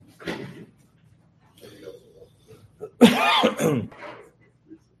Okay,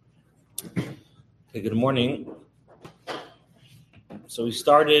 good morning. So we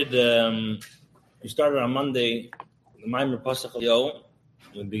started on Monday the Maimer Pasach Ayo,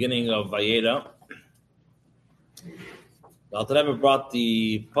 the beginning of Viera. The Alter Rebbe brought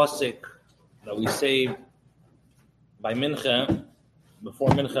the pasuk that we say by Mincha, before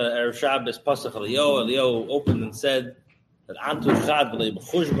Mincha Erev Shabbos Pasach Ayo. Ayo opened and said that Antu Chad v'lei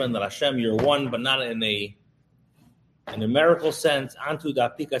b'chushban, that Hashem, you're one, but not in a numerical sense. Antu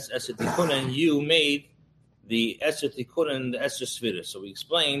da'apikas eser tikunen, you made the eser tikunen, the eser spheres. So we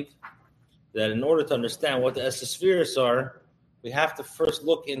explained that in order to understand what the eser spheres are, we have to first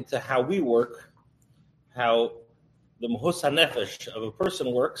look into how we work, how the Mahus HaNefesh of a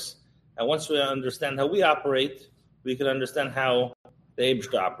person works, and once we understand how we operate, we can understand how the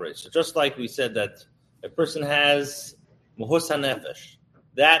Eibishter operates. So just like we said that a person has Mahus HaNefesh,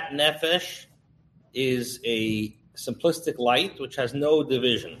 that Nefesh is a simplistic light which has no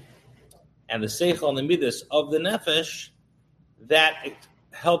division. And the Seichel and the Midas of the Nefesh, that it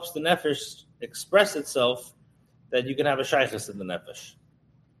helps the Nefesh express itself, that you can have a Shaychus in the Nefesh.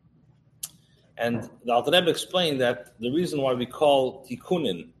 And the Alter Rebbe explained that the reason why we call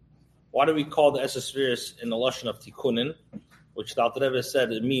Tikkunin, why do we call the Eser Spheres in the Lashon of Tikkunin, which the Alter Rebbe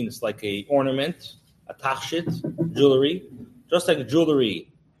said it means like a ornament, a tachshit, jewelry, just like jewelry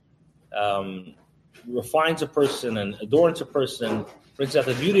refines a person and adorns a person, brings out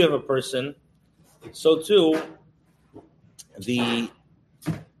the beauty of a person, so too the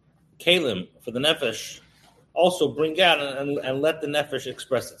kalim for the nefesh also bring out and let the nefesh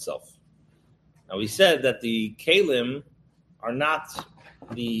express itself. Now we said that the kalim are not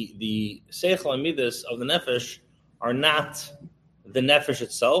the seichel and midas of the nefesh are not the nefesh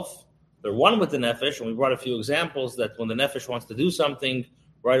itself. They're one with the nefesh, and we brought a few examples that when the nefesh wants to do something,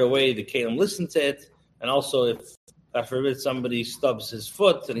 right away the kalim listen to it, and also if, God forbid, somebody stubs his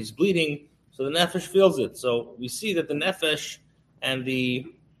foot and he's bleeding, so the nefesh feels it. So we see that the nefesh and the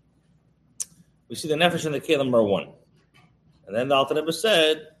kalim are one. And then the Alter Rebbe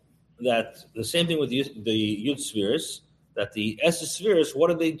said that the same thing with the Yud spheres, that the Eser spheres,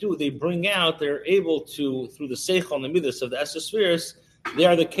 what do? They bring out, they're able to, through the Seichel and the Midas of the Eser spheres, they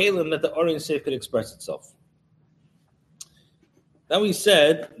are the kalim that the Orin Seif could express itself. Then we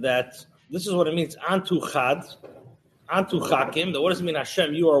said that this is what it means, Antu Chad, Antu Chakim, that what does it mean,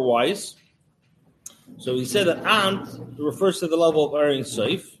 Hashem, you are wise? So he said that Ant refers to the level of Orin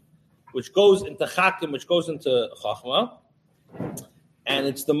Seif, which goes into Chakim, which goes into Chachma, and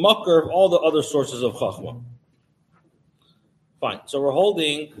it's the mucker of all the other sources of Chachma. Fine, so we're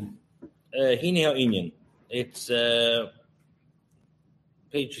holding Hine HaInyan. It's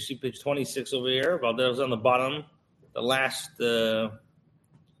page 26 over here. Valdero's on the bottom. The last,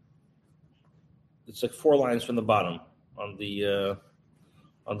 it's like 4 lines from the bottom on the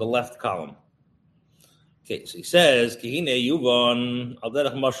left column. Okay, so he says, Kihine Yuvon al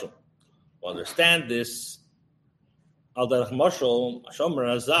derech mashal. Well, understand this. Al derech mashal, Shomer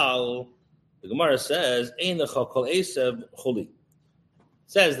Azal. The Gemara says, Ein lecha kol esav chuli.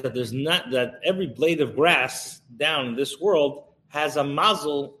 Says that there's not that every blade of grass down in this world has a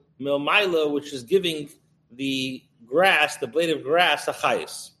mazel milmaila, which is giving the grass, the blade of grass, a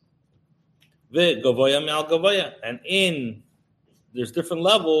chayis. V'gavoya me'al gavoya, and there's different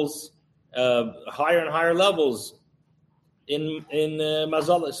levels, higher and higher levels in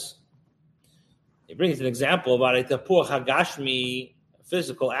mazalis. He brings an example about a tapuach hagashmi, a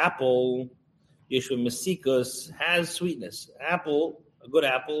physical apple. Yeshua mesikus has sweetness. Apple, a good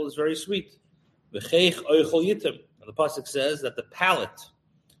apple, is very sweet. V'cheich oichol yitim. And the pasuk says that the palate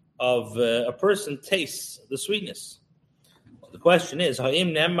of a person tastes the sweetness. Well, the question is,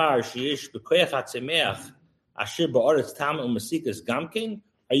 ha'im nemar sheyish b'koyach hatzemeach asher ba'aretz tam u'mesikas gamkin?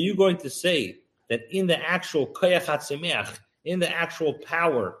 Are you going to say that in the actual koyach hatzemeach, in the actual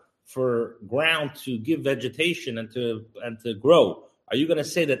power for ground to give vegetation and to grow, are you going to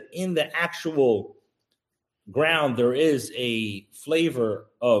say that in the actual ground there is a flavor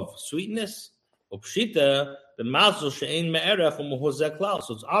of sweetness? Upshita, the mazel she'ein me'erech u'muhozeh klal.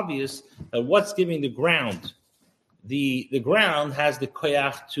 So it's obvious that what's giving the ground, the ground has the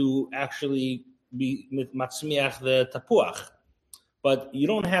koyach to actually be matzmiach the tapuach. But you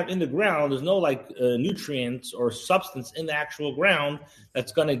don't have in the ground, there's no nutrients or substance in the actual ground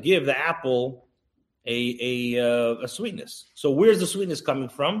that's going to give the apple a sweetness. So where's the sweetness coming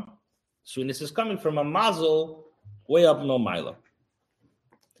from? Sweetness is coming from a mazel way up no mila.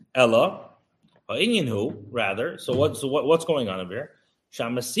 Ella, rather. So what's going on over here?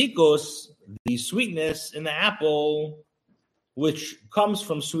 Shamasikos, the sweetness in the apple, which comes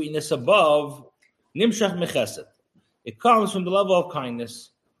from sweetness above, nimshach mechesed. It comes from the level of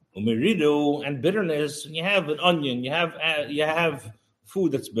kindness. Umiridu and bitterness. When you have an onion, you have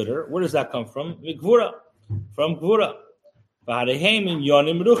food that's bitter. Where does that come from? Mikvura, from gvura.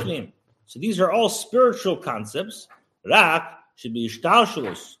 So these are all spiritual concepts. Rak should be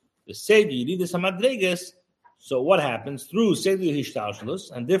ishtalshalus. The seder yididus hamadreges. So what happens through seder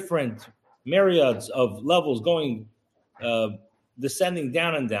ishtalshalus and different myriads of levels going, descending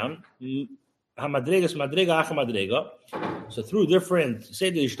down and down. Hamadreges madrega achamadrega. So through different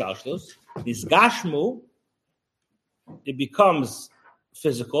seder ishtalshalus, this gashmu, it becomes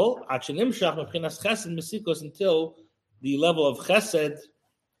physical. Until the level of chesed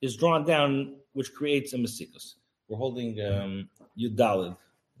is drawn down, which creates a mesikus. We're holding Yudalid.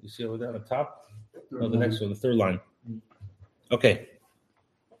 You see over there on the top? No, the next one, the third line. Okay.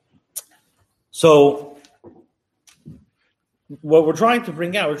 So, what we're trying to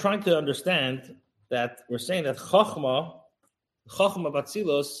bring out, we're trying to understand that we're saying that Chachma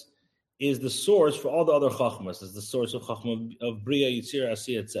Batzilos, is the source for all the other Chachmas, is the source of Chachma of Bria, Yitzira,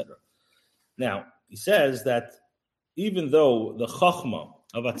 Asiya, etc. Now, he says that even though the Chachma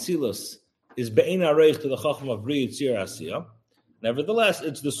of Atzilus is Be'ein Areich to the Chachma of Bria, Yitzira, Asiya, nevertheless,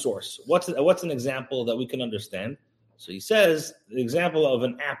 it's the source. What's an example that we can understand? So he says the example of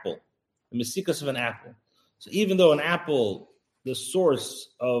an apple, the mesikus of an apple. So even though an apple, the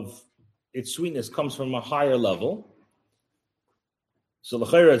source of its sweetness comes from a higher level, so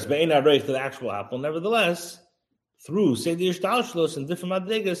l'chayra it's be'ein areich to the actual apple. Nevertheless, through seder ishtalshalos and different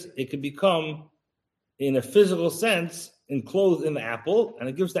madrigas, it can become, in a physical sense, enclosed in the apple, and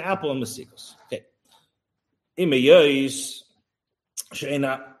it gives the apple a mesikus. Okay. Imeyos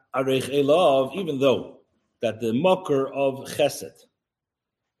she'ena areich elav, even though that the mocker of chesed,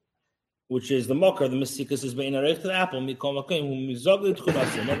 which is the mocker, the mesikus, is be'ein areich to the apple.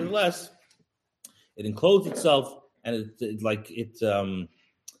 Nevertheless, it encloses itself. And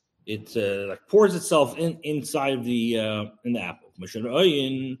it pours itself inside the in the apple. We find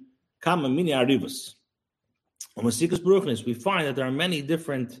that there are many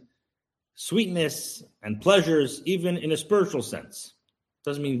different sweetness and pleasures, even in a spiritual sense.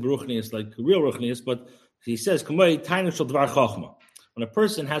 Doesn't mean bruchnius like real bruchnius, but he says when a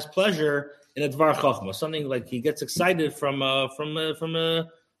person has pleasure in a dvar chachma, something like he gets excited from a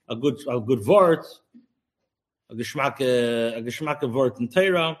good vort. A geschmack word in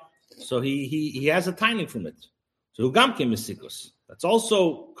Torah, so he has a timing from it. So hugamke mesikus. That's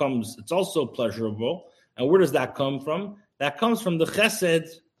also comes. It's also pleasurable. And where does that come from? That comes from the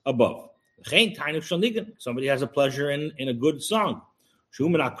chesed above. Somebody has a pleasure in a good song,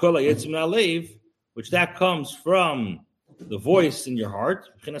 which that comes from the voice in your heart.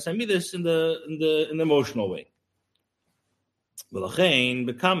 This in the emotional way. So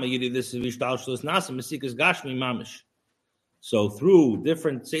through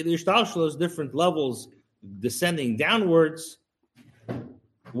different different levels descending downwards,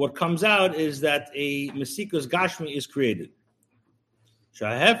 what comes out is that a mesikus gashmi is created.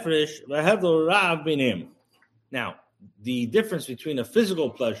 Now, the difference between a physical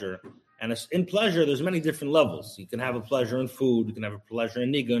pleasure and in pleasure, there's many different levels. You can have a pleasure in food, you can have a pleasure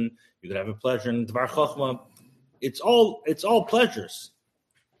in nigun, you can have a pleasure in dvar chachma. It's all pleasures,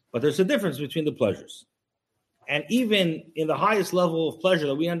 but there's a difference between the pleasures. And even in the highest level of pleasure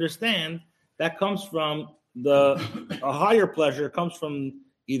that we understand, that comes from a higher pleasure comes from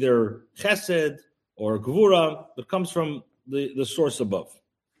either chesed or gvura, but comes from the source above.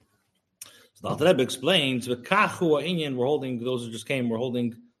 So the Alter Rebbe explains, we're holding, those who just came, we're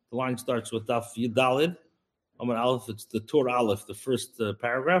holding, the line starts with Daf Yudalid, Amar Aleph, it's the Torah Aleph, the first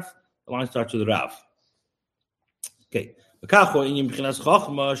paragraph, the line starts with Rav. Okay. So same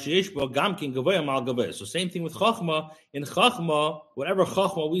thing with Chachma. In Chachma, whatever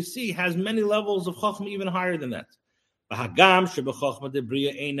Chachma we see has many levels of Chachma even higher than that. And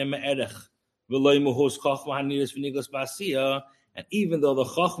even though the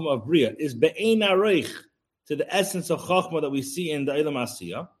Chachma of Bria is be'ein areich to the essence of Chachma that we see in the Eilam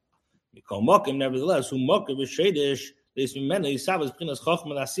Asiyah, nevertheless,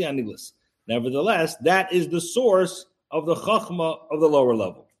 nevertheless, that is the source of the Chachma of the lower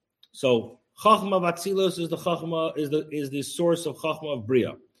level. So Chachma of Atzilus is the Chachma is the source of Chachma of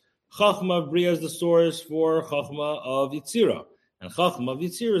Bria. Chachma of Bria is the source for Chachma of Yitzira, and Chachma of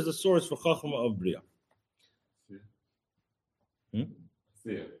Yitzira is the source for Chachma of Bria.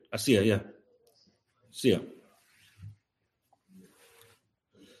 Asiya, yeah. Asiya.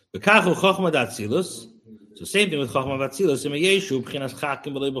 B'kachu Chachma d'Atzilus. So same thing with Chachma d'Atzilus.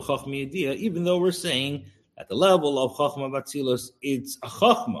 Even though we're saying at the level of Chachma d'Atzilus, it's a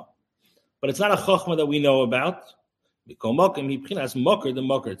Chachma, but it's not a Chachma that we know about. It's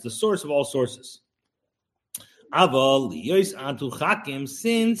the source of all sources.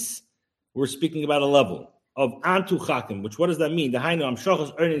 Since we're speaking about a level of Antu Chakim, which what does that mean? The Hainu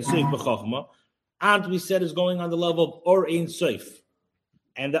Amshachas Ein Seif b'Chachma. Ant, we said, is going on the level of Or Ein Seif.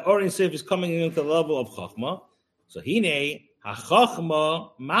 And the Or Ein Seif is coming into the level of Chachma. So Hine, HaChachma,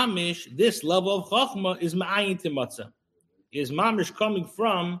 Mamish, this level of Chachma is Ma'ayin Timatza. Is Mamish coming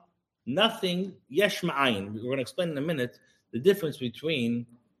from nothing, Yesh Ma'ayin. We're going to explain in a minute the difference between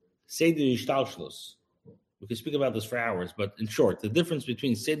Seder Yishtalshlus. We can speak about this for hours, but in short, the difference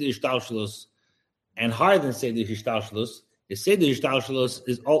between Seder Yishtalshlus and higher than Seder Yishtalshlus is Seder Yishtalshlus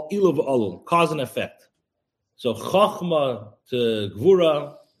is all Ilu v'Olul, cause and effect. So Chachma to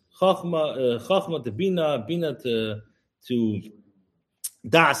Gvura, Chachma to Bina, Bina to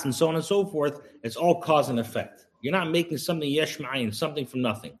Das, and so on and so forth. It's all cause and effect. You're not making something Yesh Ma'ayin, something from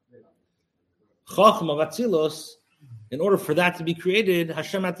nothing. Chachma v'Atzilus, in order for that to be created,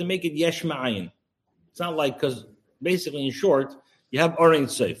 Hashem had to make it Yesh Ma'ayin. It's not like, because basically, in short, you have Or Ein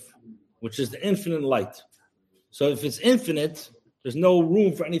Seif, which is the infinite light. So if it's infinite, there's no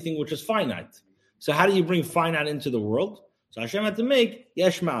room for anything which is finite. So how do you bring finite into the world? So Hashem had to make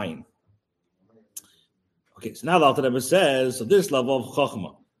Yesh Ma'ayin. Okay, so now the Alter Rebbe says, so this level of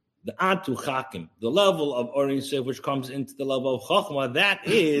Chachma, the Antu Chakim, the level of Or Ein Seif, which comes into the level of Chachma, that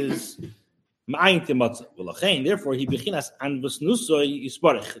is Ma'ayin Timatza. Therefore, he bechinas an v'snusoi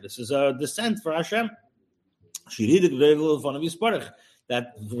yisparich. This is a descent for Hashem.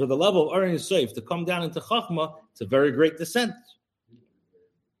 That for the level of Or Ein Seif to come down into Chachma, it's a very great descent.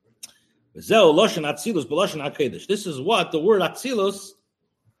 This is what the word Atzilus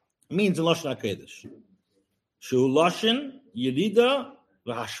means in Lashon HaKodesh. Shu Lashon Yedida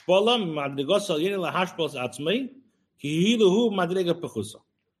v'Hashpala Madrigos Al Yedid LaHashpalas Atzmei Ki Hiluhu Madriga Pechusa.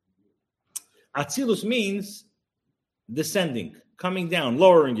 Atzilus means descending, coming down,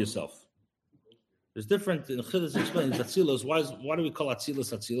 lowering yourself. There's different, in Chiddush explains Atzilus. Why do we call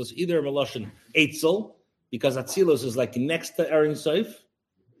Atzilus Atzilus? Either Meloshin Eitzel, because Atzilus is like next to Or Ein Seif.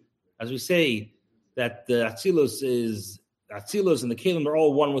 As we say that the Atzilus and the Kalim are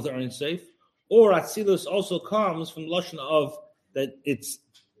all one with Or Ein Seif. Or Atzilus also comes from the Lashon of that it's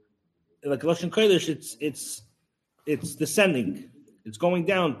like Lashon Kodesh, it's descending. It's going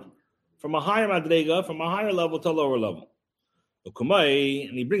down from a higher madrega, from a higher level to a lower level.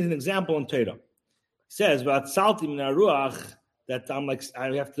 And he brings an example in Torah. He says, that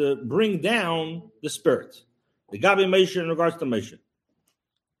I have to bring down the spirit. The Gabi Moshe in regards to Moshe.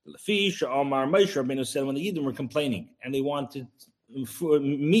 The Lafish, Omar Moshe Rabbeinu said when the Yidden were complaining and they wanted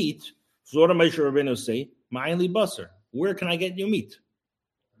meat, so what did Moshe Rabbeinu say? Ma'ayli basar. Where can I get you meat?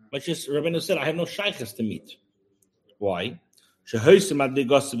 Moshe Rabbeinu said, I have no shaykhs to meat. Why? Moshe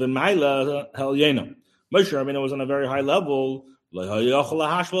Rabbeinu was on a very high level. So Moshe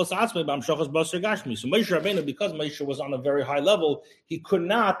Rabbeinu, because Moshe was on a very high level, he could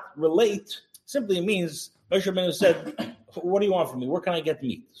not relate. Simply means Moshe Rabbeinu said, what do you want from me? Where can I get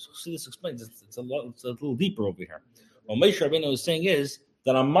meat? So this explains it's a little deeper over here. What Moshe Rabbeinu is saying is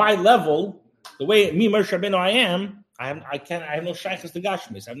that on my level, the way me Moshe Rabbeinu I have no shaykhs to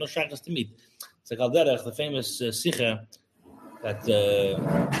gashmis. I have no shaykhs to meat. It's like Al Derech, the famous Sikha that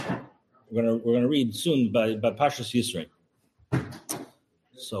we're gonna read soon by Pashas Yisro.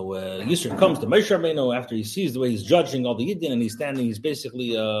 So Yisro comes to Moshe Rabbeinu after he sees the way he's judging all the Yidden, and he's standing. He's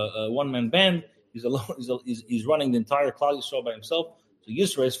basically a one-man band. He's alone. He's running the entire Klal Yisrael by himself. So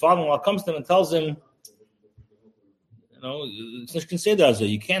Yisro, his father-in-law, comes to him and tells him,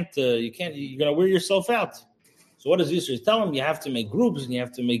 you can't. You're gonna wear yourself out. So what does Yisro tell him? You have to make groups, and you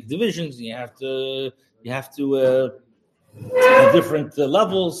have to make divisions, and you have to different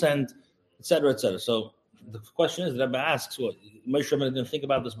levels, and etc. etc. So the question is, the Rebbe asks, what Moshe Rabbeinu didn't think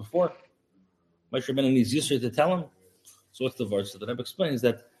about this before? Moshe Rabbeinu needs Yisro to tell him. So what's the verse? So the Rebbe explains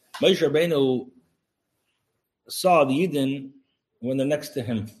that Moshe Rabbeinu saw the Yidden when they're next to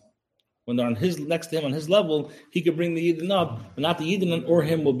him. When they're next to him on his level, he could bring the Yidden up, but not the Yidden or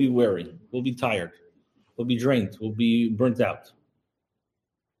him will be weary, will be tired, will be drained, will be burnt out.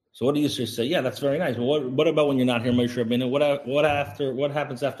 So what do you say? Yeah, that's very nice. But what about when you're not here, Moshe Rabbeinu? What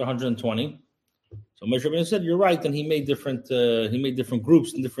happens after 120? So Moshe Rabbeinu said, "You're right." And he made different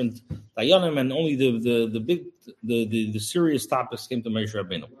groups and different dayanim, and only the serious topics came to Moshe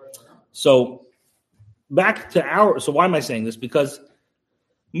Rabbeinu. So So why am I saying this? Because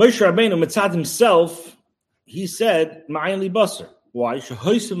Moshe Rabbeinu, mitzad himself, he said, "Ma'ayli basar." Why? He's on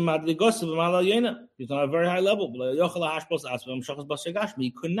a very high level.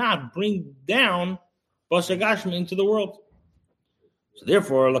 He could not bring down basar gashmi into the world. So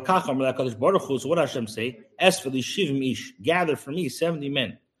therefore, Lakacham Lakadosh Baruch Hu. So what Hashem say? Es for the Shivim Ish, gather for me 70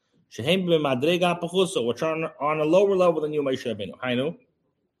 men. Shehem b'madrega pachuso, which are on a lower level than you, Moshe Rabbeinu. Hainu,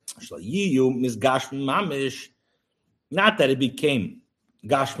 shalayiyu mizgashmi mamish. Not that it became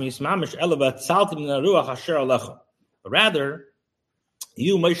gashmis mamish elavat saltim naruach asher alecha, but rather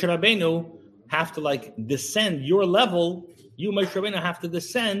you, Moshe Rabbeinu, have to like descend your level. You, Moshe Rabbeinu, have to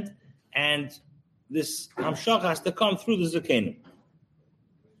descend, and this hamshach has to come through the zakenim.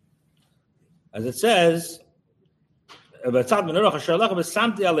 As it says, what does that mean? That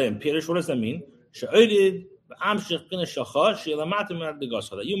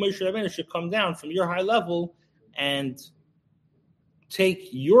you, Moshe Rabbeinu, should come down from your high level and take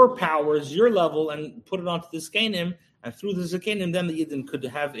your powers, your level, and put it onto the Zakenim, and through the Zakenim, then the Yidden could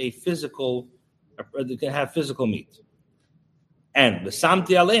have physical meat. And the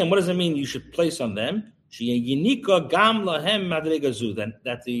Samti Aleim, what does it mean? You should place on them that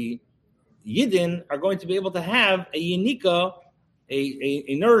the Yidden are going to be able to have a yinika,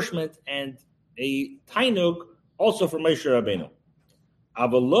 a nourishment and a tainug also for Moshe Rabbeinu.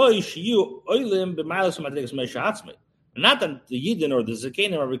 Not that the Yidden or the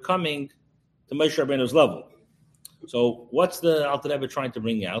Zakenim are becoming to Moshe Rabbeinu's level. So what's the Alter Rebbe trying to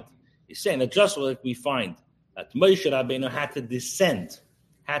bring out? He's saying that just like we find that Moshe Rabbeinu had to descend,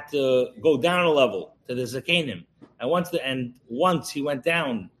 had to go down a level to the Zakenim, and once he went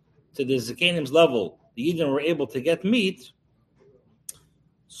down to the Zakenim's level, the Yidden were able to get meat.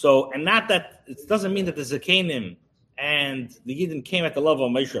 So, and not that, it doesn't mean that the Zakenim and the Yidden came at the level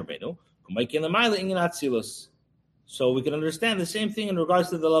of Moshe Rabbeinu. So we can understand the same thing in regards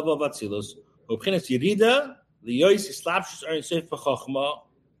to the level of Atzilus.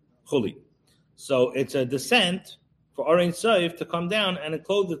 So it's a descent for Orein Soif to come down and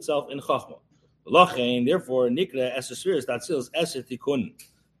enclose itself in Chachma. Therefore, Nikra Esesviris Atzilus Eser Tikun.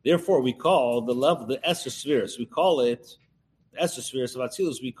 Therefore, we call the level, the Esther spheres, we call it, the Esther spheres of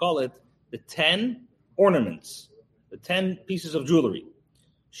Atzilus, we call it the 10 ornaments, the 10 pieces of jewelry.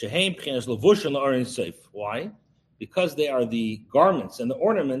 Why? Because they are the garments and the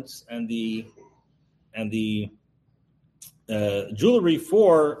ornaments and the jewelry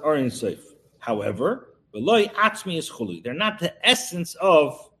for Orein Seif. However, they're not the essence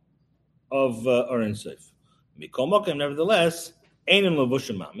of Orein Seif. Nevertheless,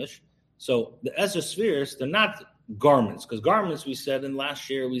 so the Ezra spheres, they're not garments, because garments, we said in last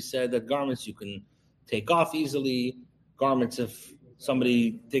year, we said that garments you can take off easily. Garments, if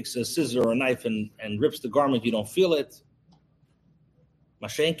somebody takes a scissor or a knife and rips the garment, you don't feel it.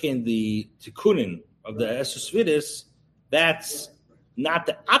 Mashenkin, the tikkunin of the Ezra spheres, that's not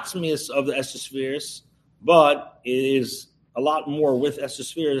the atzmius of the Ezra spheres, but it is a lot more with Ezra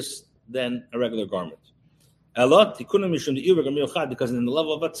spheres than a regular garment. Because in the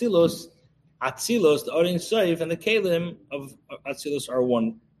level of Atzilus, the Orein Soif and the Kalim of Atzilus are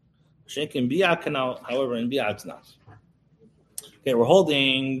one. However, in Biak it's not. Okay, we're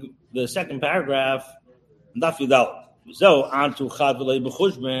holding the second paragraph, Daf Yudal.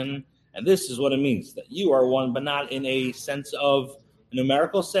 And this is what it means, that you are one, but not in a sense of a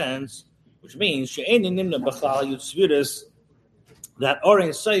numerical sense, which means that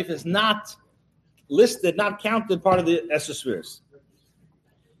Orein Soif is not listed, not counted, part of the Esther spheres.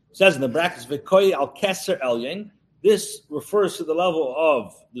 It says in the brackets, V'koi al Keser Elyon. This refers to the level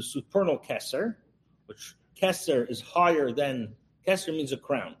of the supernal Keser, which Keser is higher than, Keser means a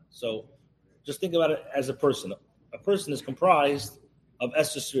crown. So just think about it as a person. A person is comprised of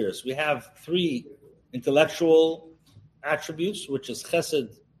Esther spheres. We have 3 intellectual attributes, which is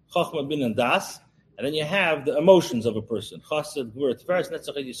Chesed, Chochmah, Bin, and Das. And then you have the emotions of a person. Chesed, Gvura, Tiferes,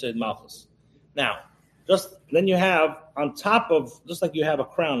 Netzach, Yesod, Malchus. Now, then you have on top of, just like you have a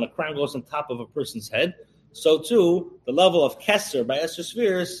crown goes on top of a person's head, so too, the level of Keser by Esther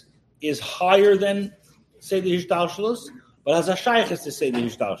spheres is higher than, say, the Hishtalshalus, but has a shaykhis to say the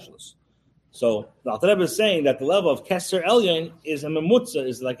Hishtalshalus. So, the Alter Rebbe is saying that the level of Keser Elyon is a memutza,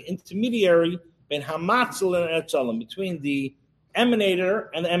 is like intermediary between Hamatzil and Etzalim, between the emanator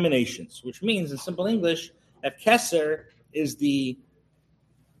and the emanations, which means, in simple English, that Keser is the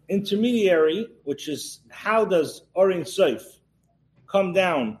intermediary, which is how does Orein Soif come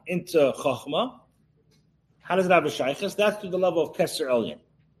down into Chachma? How does it have a shaykhis? That's to the level of Keser Elyon.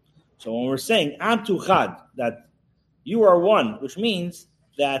 So when we're saying Antu Chad, that you are one, which means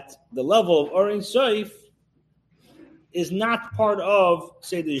that the level of Orein Soif is not part of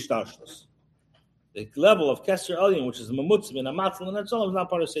Seder Yishtalshlus. The level of Keser Elyon, which is the Mamutzim and Amatzal and Etzalim, is not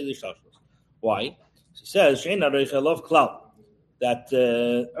part of Seder Yishtalshlus. Why? She says, Shein Areich Elov Klal, that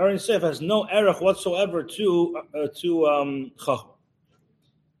Orein Soif has no erech whatsoever to Chachma.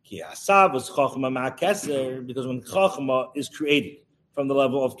 Because when Chachma is created from the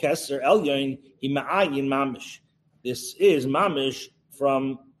level of Keser, Elyon, he ma'ayin mamish. This is mamish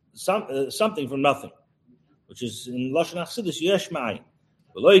from something from nothing, which is in Lashon Chassidus yesh ma'ayin.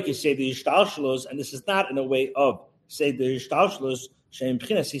 V'lo say the Yishtalshalos, and this is not in a way of say the Yishtalshalos she'im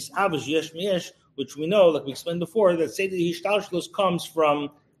b'chinas hisavish yesh miyesh, which we know, like we explained before, that say the Yishtalshalos comes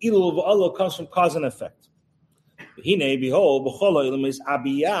from Ilul v'Alo, comes from cause and effect. Behold,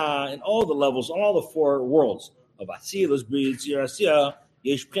 in all the levels, on all the four worlds of Atzilus, Bria, Yitzir, Asiya,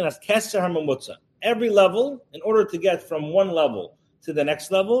 Yesh B'chinas Keser HaMamutza. Every level, in order to get from one level to the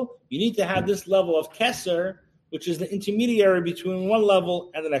next level, you need to have this level of Keser, which is the intermediary between one level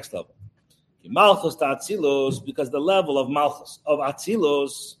and the next level. Malchus to Atzilus, because the level of Malchus, of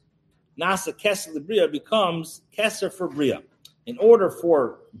Atzilus, Nasa Keser Bria becomes Keser for Bria. In order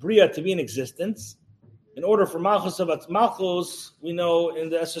for Bria to be in existence, in order for Malchus of Malchus, we know in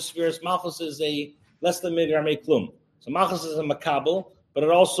the Esospheres, Malchus is a less than Migar Klum. So Malchus is a Makabel, but it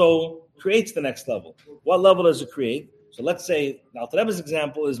also creates the next level. What level does it create? So let's say, the Alter Rebbe's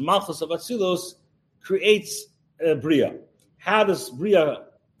example is Malchus of Atzilus creates Bria. How is Bria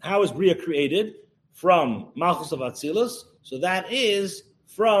created? From Malchus of Atzilus. So that is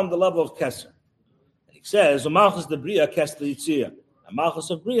from the level of Keser. And he says, Malchus de Bria Keser Yitzir. And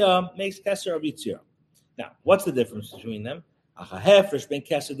Malchus of Bria makes Keser of Yitzir. Now, what's the difference between them? What's the difference between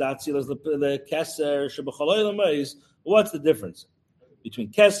Keser of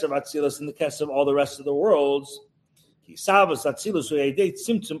Atzilus and the Keser of all the rest of the worlds? In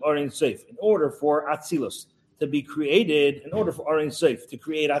order for Atzilus to be created, in order for Orin Seif to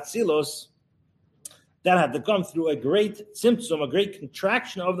create Atzilus, that had to come through a great symptom, a great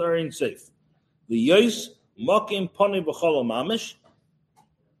contraction of the Orin Seif. The Yos Mokim Poni B'Chol Mamish.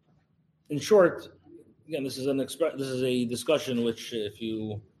 In short, again, this is a discussion which,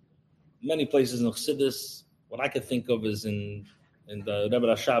 many places in Chassidus, what I could think of is in the Rebbe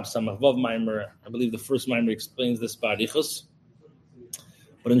Rashab Samach Vav Maimer. I believe the first Maimer explains this by Arichos.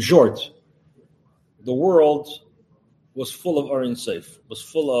 But in short, the world was full of Orin Seif. Was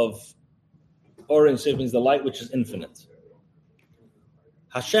full of Orin Seif means the light which is infinite.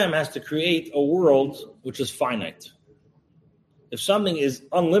 Hashem has to create a world which is finite. If something is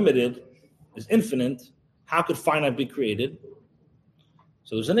unlimited, is infinite, how could finite be created?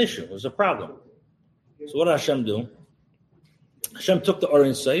 So there's an issue. There's a problem. So what did Hashem do? Hashem took the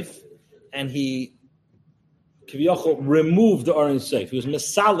Orin Seif and he Kiviyachol removed the Orin Seif. He was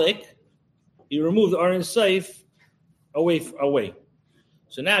Mesalik. He removed the Orin Seif away.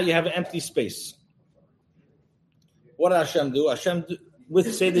 So now you have an empty space. What did Hashem do? Hashem,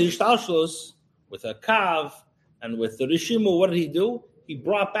 with say the Yishtalshalos, with a Kav, and with the Rishimu, what did he do? He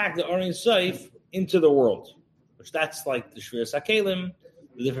brought back the Orin Seif into the world, which that's like the Shviras HaKelim,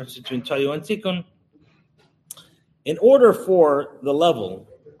 the difference between Tayu and Tikkun. In order for the level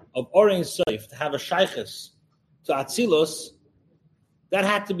of Orin Seif to have a Shaykhis to Atzilus, that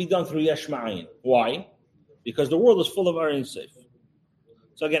had to be done through Yesh Ma'ayin. Why? Because the world is full of Orin Seif.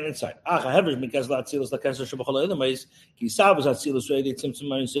 So again, inside. And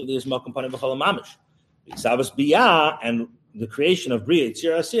the creation of Bria,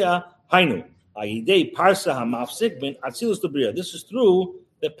 Yitzir Asiya, Hainu. This is through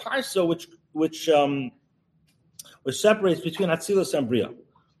the parsa which separates between Atzilus and Bria.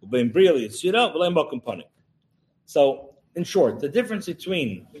 So, in short, the difference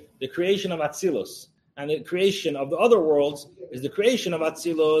between the creation of Atzilus and the creation of the other worlds is the creation of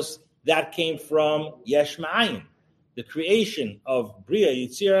Atzilus that came from Yesh Ma'ayin. The creation of Bria,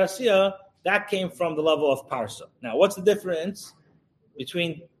 Yitzir Asiya, that came from the level of Parsa. Now, what's the difference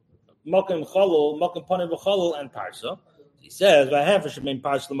between Mokim Panei V'Cholol, and Parsa? He says,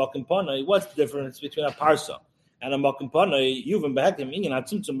 what's the difference between a Parsa and a Mokim Panei?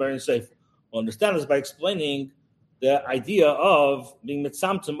 We'll understand this by explaining the idea of being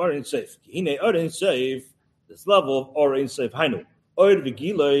mitzamtzum Orin Seif. Orin Seif, this level of Orin Seif, Hainu. Oir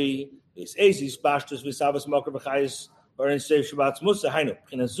v'giloi, this ezis bashtus v'savas mokar v'chayis, Orin Seif Shabbat's Musa, Hainu.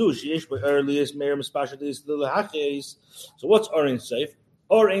 Chinazu, she'ish b'earliest, meir mispashatis, l'lachayis. So what's Orin Seif?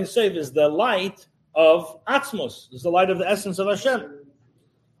 Orin Seif is the light of Atzmos. It's the light of the essence of Hashem.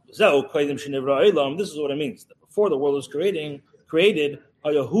 This is what it means. That before the world was created, it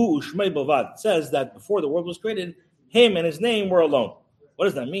says that before the world was created, him and his name were alone. What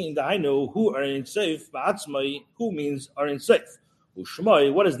does that mean? That I know who Orin Seif, who means Orin Seif.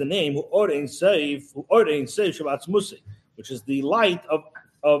 Ushmai, what is the name? Who Orin Seif Shabbat's Musa, which is the light of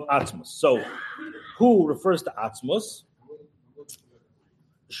Atzmos. So, who refers to Atzmos?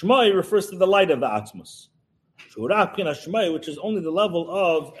 Shmai refers to the light of the Atzmos. which is only the level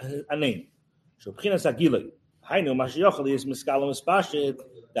of a name.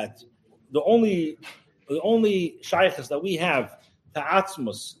 That the only shaykhs that we have to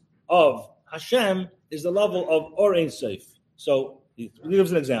Atzmus of Hashem is the level of Or Ein Sof. So he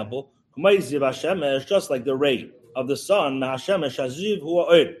gives an example. Just like the ray of the sun, Hashemesh Haziv Hu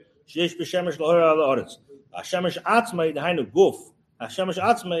Or Sheish B'Shemesh L'Or Al Haaretz. Hashemesh Atzmei Dahainu Guf. Hashemesh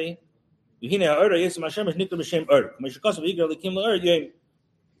Atzmei Yehine Ha'or Yisem Hashemesh Nikra B'Shem Or. K'meshikasav Yigra L'Kim L'Or Yom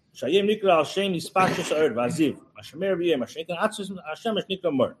Shayim Nikra Al Shem Yispashis Or V'Aziv. Hashemer B'Yem Hashemesh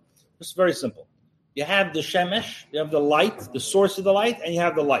Nikra Mor. This is very simple. You have the Shemesh, you have the light, the source of the light, and you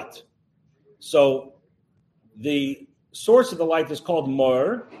have the light. So the source of the light is called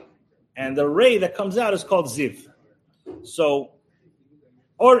Mor, and the ray that comes out is called Ziv. So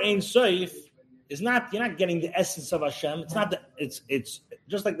Or Ein Sof is not, you're not getting the essence of Hashem. It's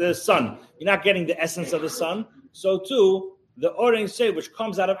just like the sun. You're not getting the essence of the sun. So too, the Or Ein Sof, which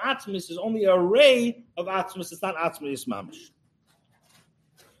comes out of Atzmis, is only a ray of Atzmis. It's not Atzmis Mamish.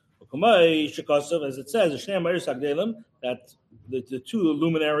 As it says, that the two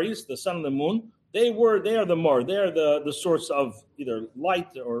luminaries, the sun and the moon, they are the Mor. They are the source of either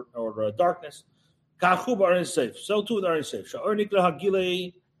light or darkness. So too the Or Ein Sof. The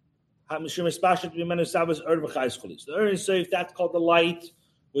Or Ein Sof, that's called the light,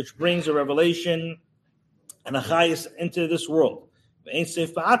 which brings a revelation and a chayis into this world. And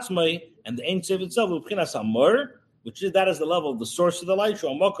the Ein Sof itself, which is the level of the source of the light,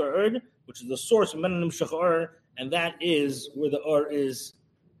 which is the source of Menanim Shachar, and that is where the Or is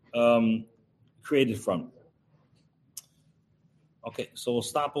created from. Okay, so we'll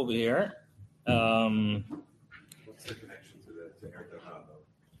stop over here. What's the connection to Eretz Yisrael?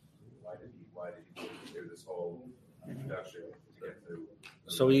 Why did he do this whole introduction to get to?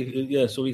 So we